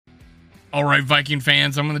All right, Viking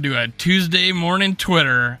fans, I'm going to do a Tuesday morning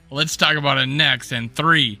Twitter. Let's talk about it next in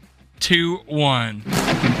 3, 2, 1.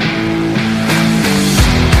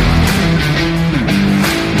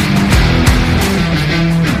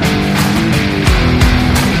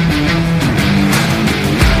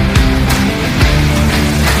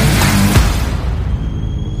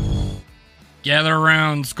 Gather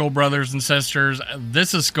around, Skull brothers and sisters.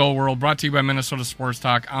 This is Skull World, brought to you by Minnesota Sports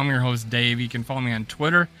Talk. I'm your host, Dave. You can follow me on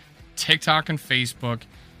Twitter, TikTok, and Facebook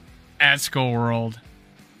at Skull World.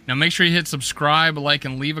 Now, make sure you hit subscribe, like,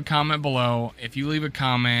 and leave a comment below. If you leave a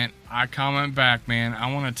comment, I comment back, man.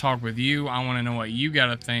 I want to talk with you. I want to know what you got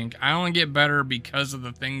to think. I only get better because of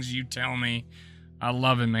the things you tell me. I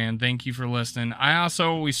love it, man. Thank you for listening.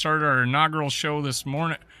 We started our inaugural show this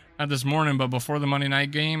morning. Not this morning, but before the Monday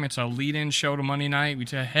night game. It's a lead-in show to Monday night. We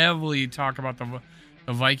heavily talk about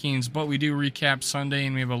the Vikings, but we do recap Sunday,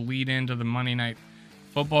 and we have a lead-in to the Monday night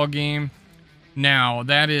football game. Now,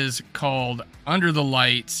 that is called Under the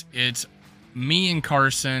Lights. It's me and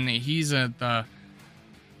Carson. He's at the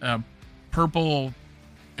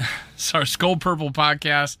Skull Purple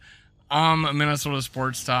podcast. I'm Minnesota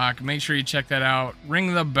Sports Talk. Make sure you check that out.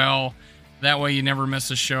 Ring the bell. That way you never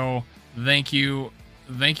miss a show. Thank you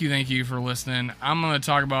for listening. I'm going to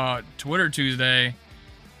talk about Twitter Tuesday.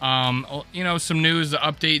 Some news, the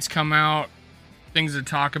updates come out, things to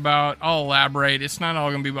talk about. I'll elaborate. It's not all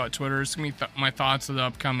going to be about Twitter. It's going to be my thoughts of the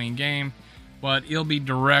upcoming game, but it'll be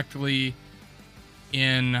directly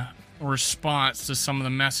in response to some of the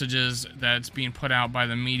messages that's being put out by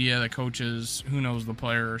the media, the coaches, who knows, the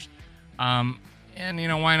players. Why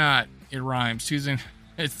not? It rhymes. Tuesday,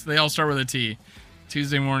 they all start with a T.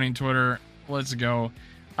 Tuesday morning Twitter. Let's go.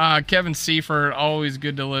 Kevin Seifert, always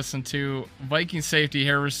good to listen to. Viking safety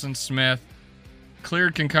Harrison Smith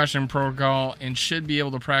cleared concussion protocol and should be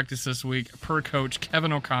able to practice this week per coach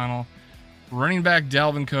Kevin O'Connell. Running back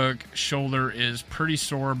Dalvin Cook, shoulder is pretty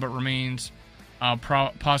sore but remains a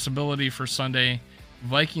possibility for Sunday.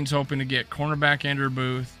 Vikings hoping to get cornerback Andrew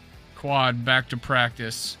Booth, quad, back to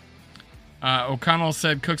practice. O'Connell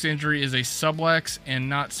said Cook's injury is a sublux and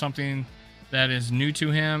not something that is new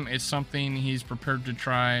to him. It's something he's prepared to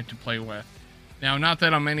try to play with. Now, not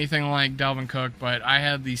that I'm anything like Dalvin Cook, but I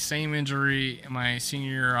had the same injury in my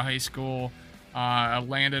senior year of high school. I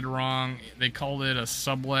landed wrong. They called it a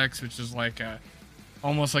sublux, which is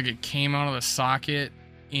almost like it came out of the socket,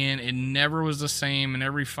 and it never was the same. And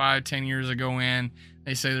every 5-10 years I go in,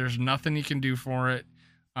 they say there's nothing you can do for it.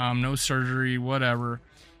 No surgery, whatever.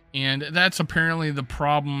 And that's apparently the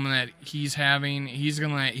problem that he's having. He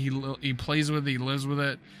plays with it, he lives with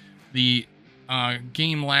it. The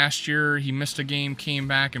game last year, he missed a game, came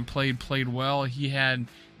back and played well. He had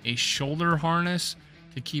a shoulder harness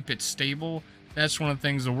to keep it stable. That's one of the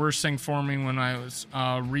things, the worst thing for me when I was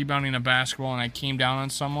rebounding a basketball and I came down on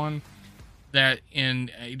someone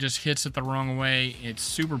and it just hits it the wrong way. It's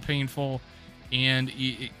super painful, and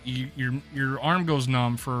your arm goes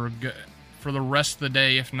numb for the rest of the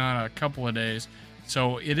day, if not a couple of days.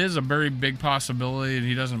 So it is a very big possibility that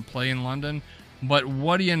he doesn't play in London. But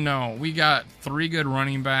what do you know? We got 3 good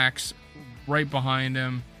running backs right behind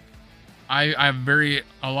him. I have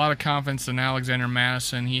a lot of confidence in Alexander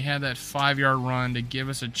Madison. He had that 5-yard run to give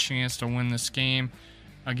us a chance to win this game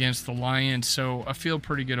against the Lions. So I feel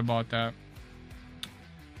pretty good about that.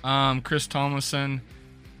 Chris Tomlinson,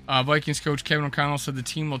 Vikings coach Kevin O'Connell said the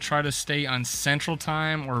team will try to stay on Central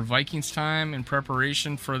Time or Vikings time in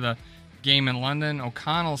preparation for the game in London.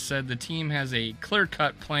 O'Connell said the team has a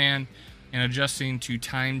clear-cut plan in adjusting to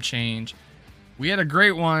time change. We had a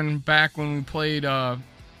great one back when we played. We're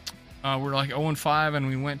like 0-5, and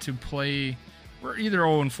we went to play. We're either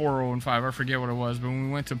 0-4 or 0-5. I forget what it was, but when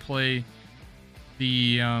we went to play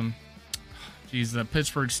the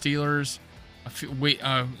Pittsburgh Steelers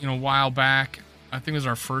a while back. I think it was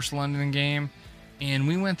our first London game, and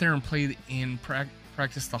we went there and played in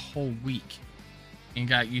practice the whole week and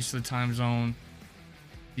got used to the time zone.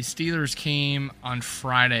 The Steelers came on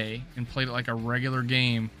Friday and played it like a regular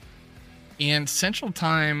game, and Central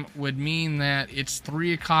Time would mean that it's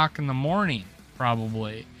 3 o'clock in the morning,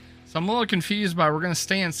 probably. So I'm a little confused by we're going to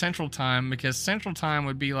stay in Central Time, because Central Time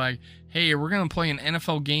would be like, hey, we're going to play an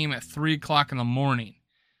NFL game at 3 o'clock in the morning.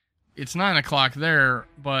 It's 9 o'clock there,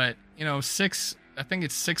 but,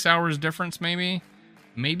 6 hours difference, maybe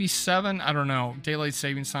 7. I don't know. Daylight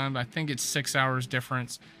savings time, but I think it's 6 hours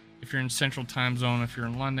difference if you're in Central Time Zone, if you're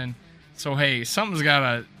in London. So, hey,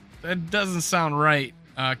 that doesn't sound right,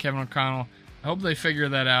 Kevin O'Connell. I hope they figure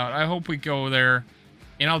that out. I hope we go there,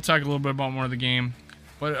 and I'll talk a little bit about more of the game,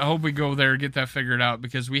 but I hope we go there and get that figured out,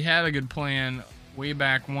 because we had a good plan way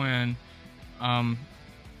back when.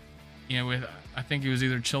 with I think it was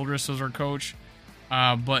either Childress was our coach.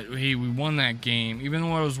 But hey, we won that game. Even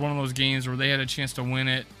though it was one of those games where they had a chance to win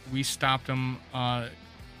it, we stopped them.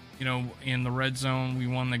 In the red zone, we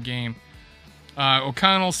won the game.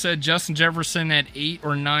 O'Connell said Justin Jefferson had 8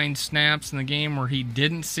 or 9 snaps in the game where he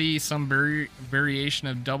didn't see some variation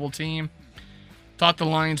of double team. Thought the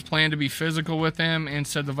Lions planned to be physical with him and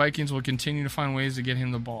said the Vikings will continue to find ways to get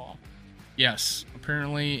him the ball. Yes,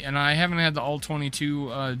 apparently, and I haven't had the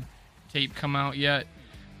All-22 tape come out yet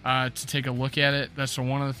to take a look at it. That's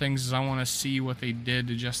one of the things is I want to see what they did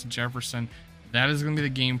to Justin Jefferson. That is going to be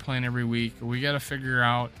the game plan every week. We got to figure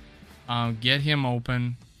out, get him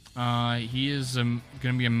open. He is going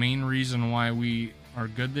to be a main reason why we are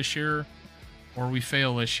good this year or we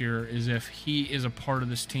fail this year is if he is a part of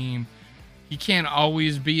this team. He can't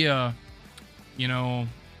always be a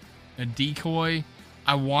decoy.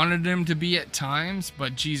 I wanted him to be at times,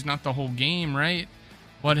 but geez, not the whole game, right?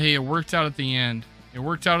 But hey, it worked out at the end.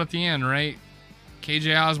 Right?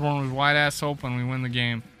 KJ Osborne was wide ass open. We win the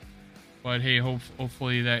game. But hey,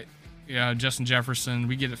 hopefully that Justin Jefferson,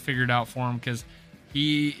 we get it figured out for him because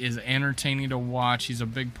he is entertaining to watch. He's a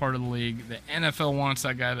big part of the league. The NFL wants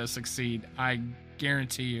that guy to succeed. I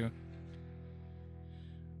guarantee you.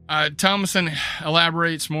 Thomason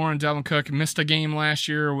elaborates more on Dalvin Cook. Missed a game last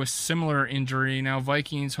year with similar injury. Now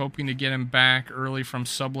Vikings hoping to get him back early from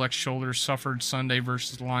subluxed shoulder. Suffered Sunday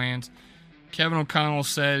versus Lions. Kevin O'Connell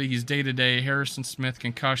said he's day-to-day. Harrison Smith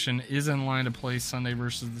concussion is in line to play Sunday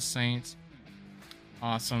versus the Saints.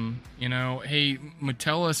 Awesome. Hey,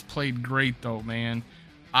 Metellus played great though, man.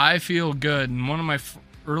 I feel good. And one of my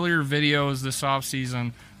earlier videos this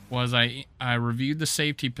offseason was I reviewed the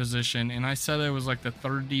safety position, and I said it was like the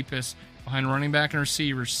third deepest behind running back and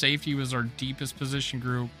receiver. Safety was our deepest position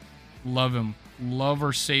group. Love him. Love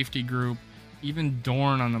our safety group. Even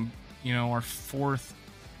Dorn on the, our fourth,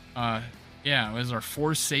 it was our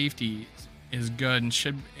fourth safety is good and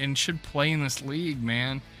should play in this league,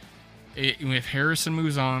 man. If Harrison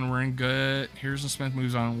moves on, we're in good. Harrison Smith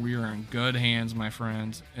moves on, we are in good hands, my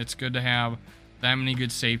friends. It's good to have that many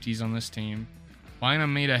good safeties on this team.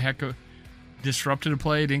 Bynum made a heck of disrupted a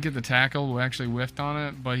play, didn't get the tackle, actually whiffed on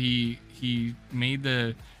it, but he made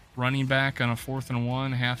the running back on a 4th and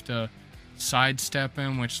 1 have to sidestep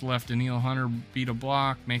him, which left Daniil Hunter beat a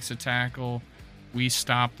block, makes a tackle. We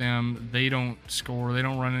stop them. They don't score. They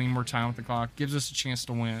don't run any more time with the clock. Gives us a chance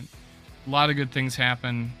to win. A lot of good things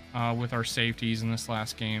happen with our safeties in this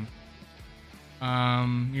last game.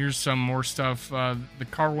 Here's some more stuff. The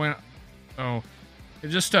car went. Oh,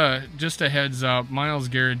 just a heads up. Myles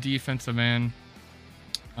Garrett, defensive end,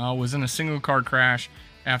 was in a single car crash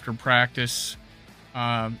after practice.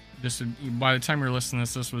 By the time you're listening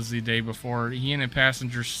to this was the day before. He and a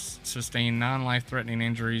passenger sustained non-life-threatening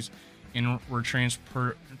injuries and were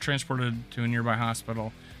transported to a nearby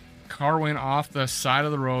hospital. Car went off the side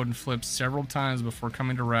of the road and flipped several times before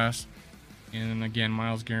coming to rest. And again,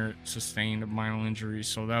 Myles Garrett sustained minor injuries,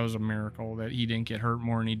 so that was a miracle that he didn't get hurt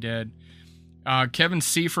more than he did. Kevin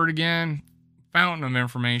Seifert again, fountain of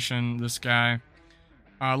information, this guy.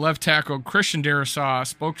 Left tackle Christian Darrisaw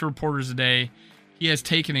spoke to reporters today. He has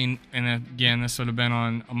taken and again, this would have been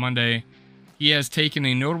on a Monday, he has taken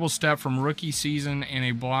a notable step from rookie season and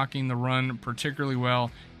a blocking the run particularly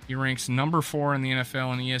well. He ranks number 4 in the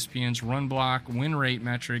NFL in ESPN's run block win rate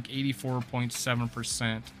metric,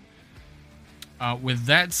 84.7%. With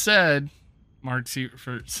that said,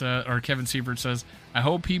 Kevin Seifert says, I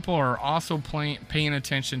hope people are also paying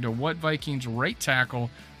attention to what Vikings right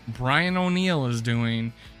tackle Brian O'Neill is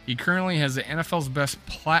doing. He currently has the NFL's best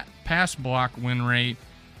pass block win rate,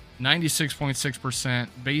 96.6%,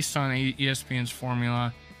 based on ESPN's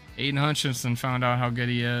formula. Aiden Hutchinson found out how good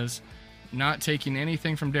he is. Not taking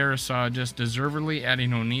anything from Darrisaw, just deservedly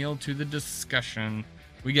adding O'Neill to the discussion.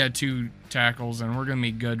 We got 2 tackles, and we're going to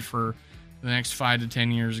be good for the next 5 to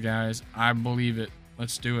 10 years, guys. I believe it.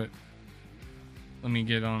 Let's do it. Let me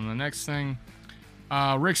get on the next thing.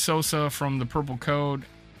 Rick Sosa from the Purple Code.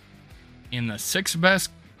 In the 6th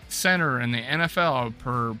best center in the NFL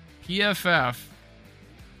per PFF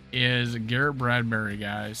is Garrett Bradbury,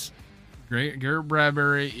 guys. Garrett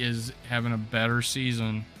Bradbury is having a better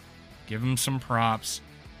season. Give him some props.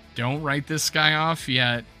 Don't write this guy off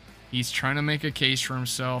yet. He's trying to make a case for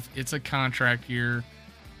himself. It's a contract year.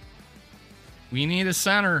 We need a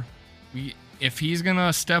center. If he's going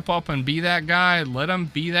to step up and be that guy, let him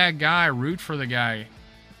be that guy. Root for the guy.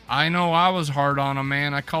 I know I was hard on him,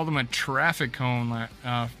 man. I called him a traffic cone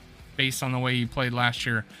based on the way he played last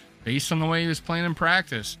year, based on the way he was playing in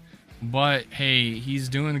practice. But, hey, he's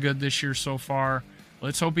doing good this year so far.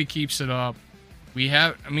 Let's hope he keeps it up.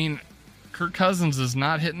 Kirk Cousins is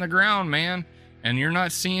not hitting the ground, man. And you're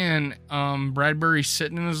not seeing Bradbury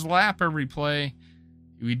sitting in his lap every play.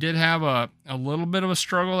 We did have a little bit of a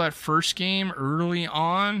struggle that first game early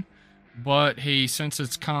on, but hey, since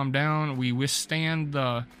it's calmed down, we withstand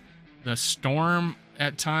the storm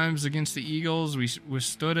at times against the Eagles. We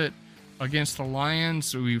withstood it against the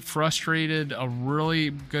Lions. We frustrated a really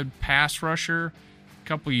good pass rusher, a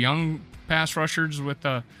couple young pass rushers with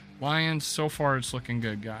the Lions. So far, it's looking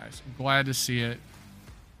good, guys. I'm glad to see it.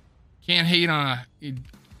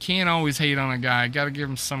 Can't always hate on a guy. Got to give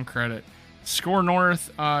him some credit. Score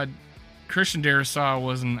North, Christian Darrisaw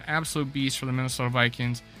was an absolute beast for the Minnesota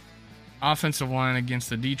Vikings. Offensive line against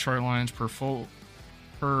the Detroit Lions per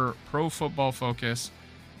Pro Football Focus.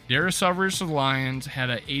 Darrisaw versus the Lions had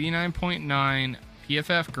an 89.9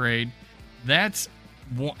 PFF grade. That's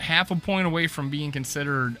half a point away from being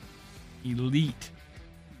considered elite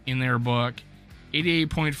in their book.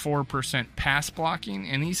 88.4% pass blocking,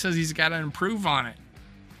 and he says he's got to improve on it.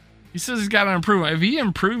 If he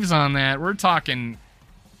improves on that, we're talking,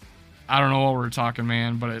 I don't know what we're talking,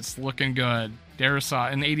 man, but it's looking good.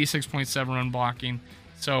 Darrisaw, an 86.7 run blocking.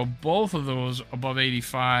 So both of those above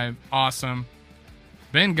 85. Awesome.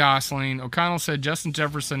 Ben Gosling. O'Connell said Justin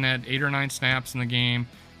Jefferson had 8 or 9 snaps in the game.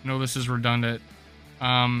 No, this is redundant.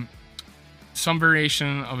 Some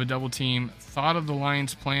variation of a double team. Thought of the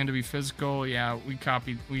Lions' plan to be physical. Yeah,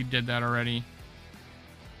 we did that already.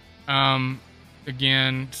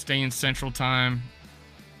 Again, stay in Central Time.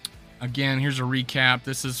 Again, here's a recap.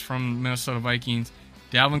 This is from Minnesota Vikings.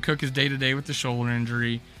 Dalvin Cook is day-to-day with the shoulder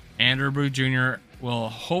injury. Andrew Booth Jr. will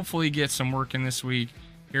hopefully get some work in this week.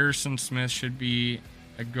 Harrison Smith should be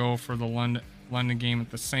a go for the London game with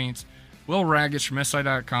the Saints. Will Raggett from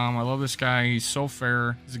SI.com. I love this guy. He's so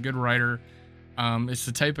fair. He's a good writer. It's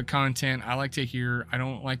the type of content I like to hear. I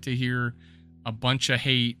don't like to hear a bunch of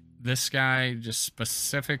hate. This guy, just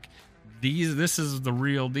specific. This is the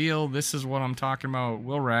real deal. This is what I'm talking about.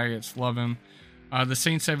 Will Raggett, love him. The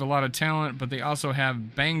Saints have a lot of talent, but they also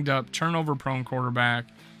have banged up, turnover-prone quarterback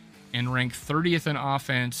and rank 30th in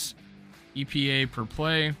offense EPA per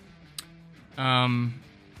play.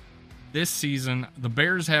 This season, the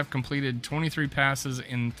Bears have completed 23 passes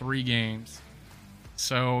in 3 games.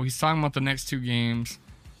 So he's talking about the next 2 games.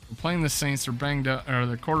 We're playing the Saints. They're banged up, or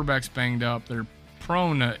the quarterback's banged up. They're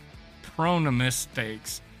prone to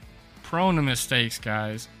mistakes. Prone to mistakes,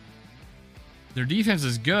 guys. Their defense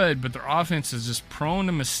is good, but their offense is just prone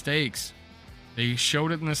to mistakes. They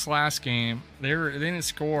showed it in this last game. They didn't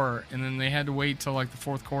score, and then they had to wait till like the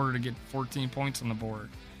fourth quarter to get 14 points on the board.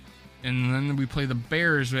 And then we play the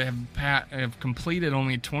Bears, who have completed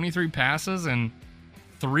only 23 passes in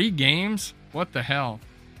 3 games. What the hell?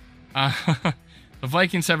 The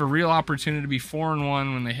Vikings have a real opportunity to be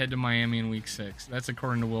 4-1 when they head to Miami in Week 6. That's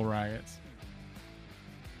according to Will Raggett.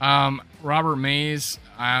 Robert Mays,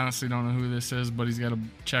 I honestly don't know who this is, but he's got a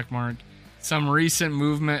check mark. Some decent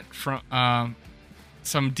movement from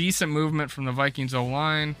the Vikings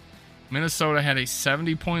O-line. Minnesota had a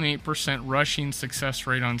 70.8% rushing success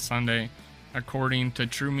rate on Sunday, according to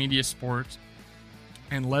True Media Sports,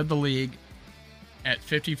 and led the league at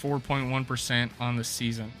 54.1% on the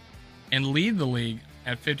season. And lead the league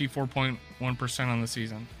at 54.1% on the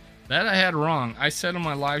season. That I had wrong. I said on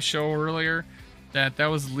my live show earlier that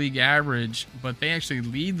was league average, but they actually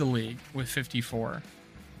lead the league with 54.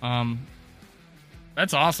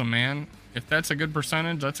 That's awesome, man. If that's a good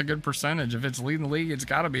percentage, that's a good percentage. If it's leading the league, it's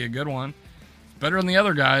got to be a good one. It's better than the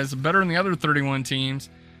other guys, better than the other 31 teams.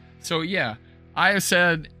 So, yeah, I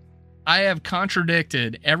have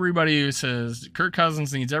contradicted everybody who says Kirk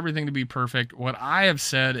Cousins needs everything to be perfect. What I have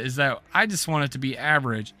said is that I just want it to be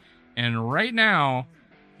average. And right now,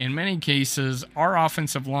 in many cases, our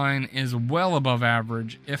offensive line is well above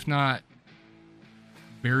average, if not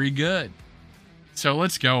very good. So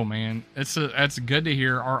let's go, man. That's good to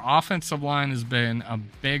hear. Our offensive line has been a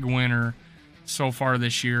big winner so far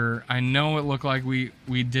this year. I know it looked like we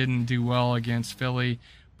didn't do well against Philly,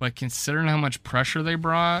 but considering how much pressure they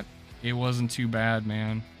brought, it wasn't too bad,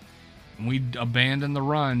 man. We abandoned the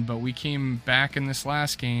run, but we came back in this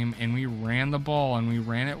last game and we ran the ball and we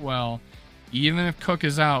ran it well. Even if Cook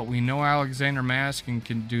is out, we know Alexander Maskin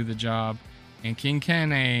can do the job, and King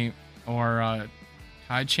Kene or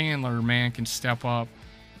Ty Chandler, man, can step up.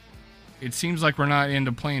 It seems like we're not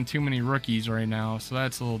into playing too many rookies right now, so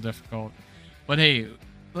that's a little difficult. But hey,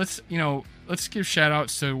 let's give shout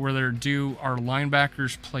outs to where they're due. Our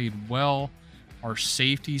linebackers played well. Our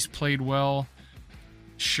safeties played well.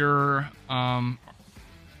 Sure,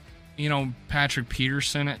 Patrick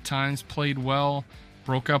Peterson at times played well.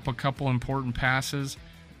 Broke up a couple important passes.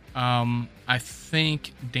 I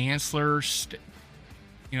think Dantzler,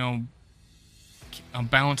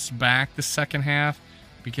 bounced back the second half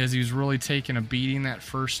because he was really taking a beating that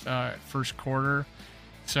first quarter.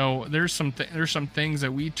 So there's some things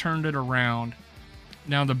that we turned it around.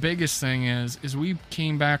 Now the biggest thing is we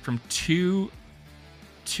came back from two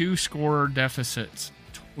score deficits.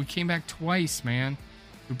 We came back twice, man.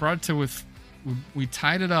 We brought it to we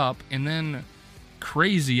tied it up, and then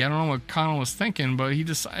crazy. I don't know what Connell was thinking, but he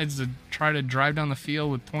decides to try to drive down the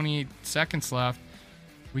field with 28 seconds left.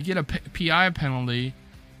 We get a PI penalty.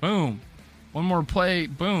 Boom. One more play.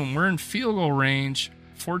 Boom. We're in field goal range.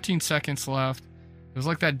 14 seconds left. It was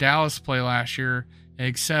like that Dallas play last year,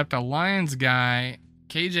 except a Lions guy,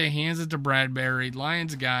 KJ hands it to Bradbury.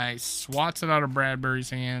 Lions guy swats it out of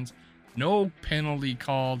Bradbury's hands. No penalty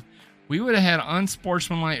called. We would have had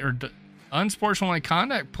unsportsmanlike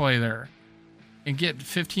conduct play there and get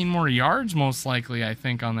 15 more yards most likely, I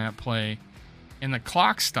think, on that play. And the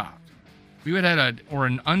clock stopped. We would have had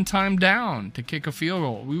an untimed down to kick a field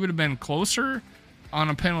goal. We would have been closer on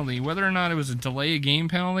a penalty, whether or not it was a delay of game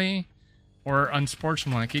penalty or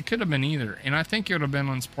unsportsmanlike. It could have been either. And I think it would have been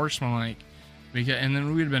unsportsmanlike. And then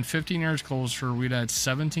we would have been 15 yards closer. We'd had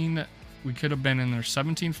 17. We could have been in there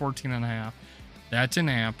 17, 14 and a half. That didn't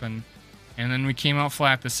happen. And then we came out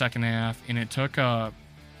flat the second half, and it took a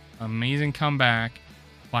amazing comeback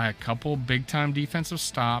by a couple big-time defensive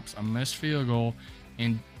stops, a missed field goal,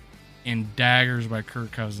 and daggers by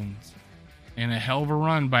Kirk Cousins, and a hell of a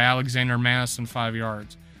run by Alexander Madison, 5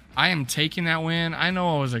 yards. I am taking that win. I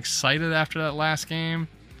know I was excited after that last game.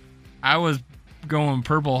 I was going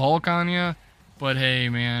Purple Hulk on you, but hey,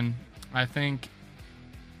 man, I think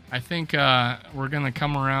we're gonna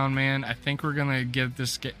come around, man. I think we're gonna get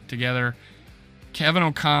together. Kevin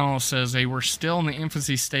O'Connell says, hey, we're still in the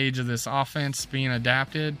infancy stage of this offense being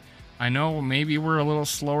adapted. I know maybe we're a little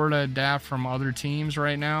slower to adapt from other teams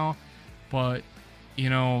right now, but,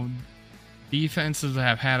 defenses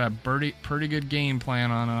have had a pretty good game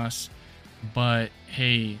plan on us. But,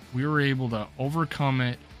 hey, we were able to overcome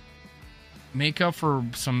it, make up for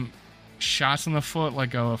some shots in the foot,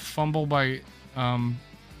 like a fumble by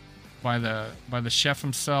the chef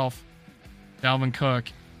himself, Dalvin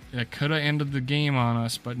Cook, that could have ended the game on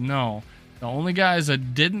us, but no. The only guys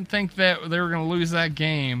that didn't think that they were going to lose that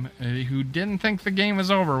game, who didn't think the game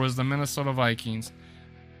was over, was the Minnesota Vikings.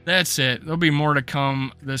 That's it. There'll be more to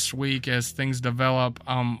come this week as things develop.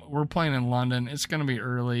 We're playing in London. It's going to be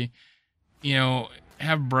early.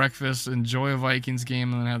 Have breakfast, enjoy a Vikings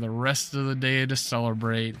game, and then have the rest of the day to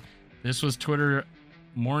celebrate. This was Twitter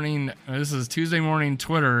morning. This is Tuesday morning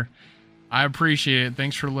Twitter. I appreciate it.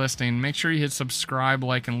 Thanks for listening. Make sure you hit subscribe,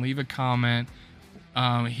 like, and leave a comment.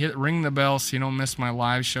 Ring the bell so you don't miss my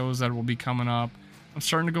live shows that will be coming up. I'm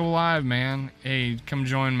starting to go live, man. Hey, come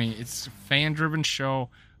join me. It's a fan-driven show.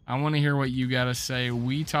 I want to hear what you got to say.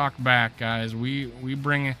 We talk back, guys. We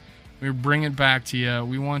bring it back to you.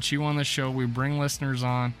 We want you on the show. We bring listeners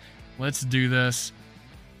on. Let's do this.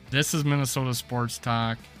 This is Minnesota Sports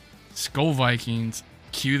Talk. Skol Vikings.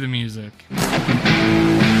 Cue the music.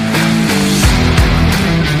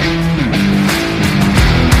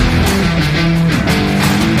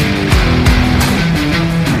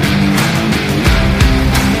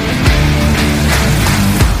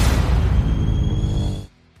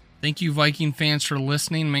 Thank you, Viking fans, for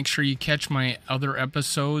listening. Make sure you catch my other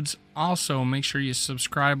episodes. Also, make sure you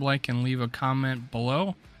subscribe, like, and leave a comment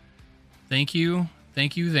below. Thank you.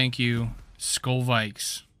 Thank you. Thank you. Skol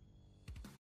Vikes.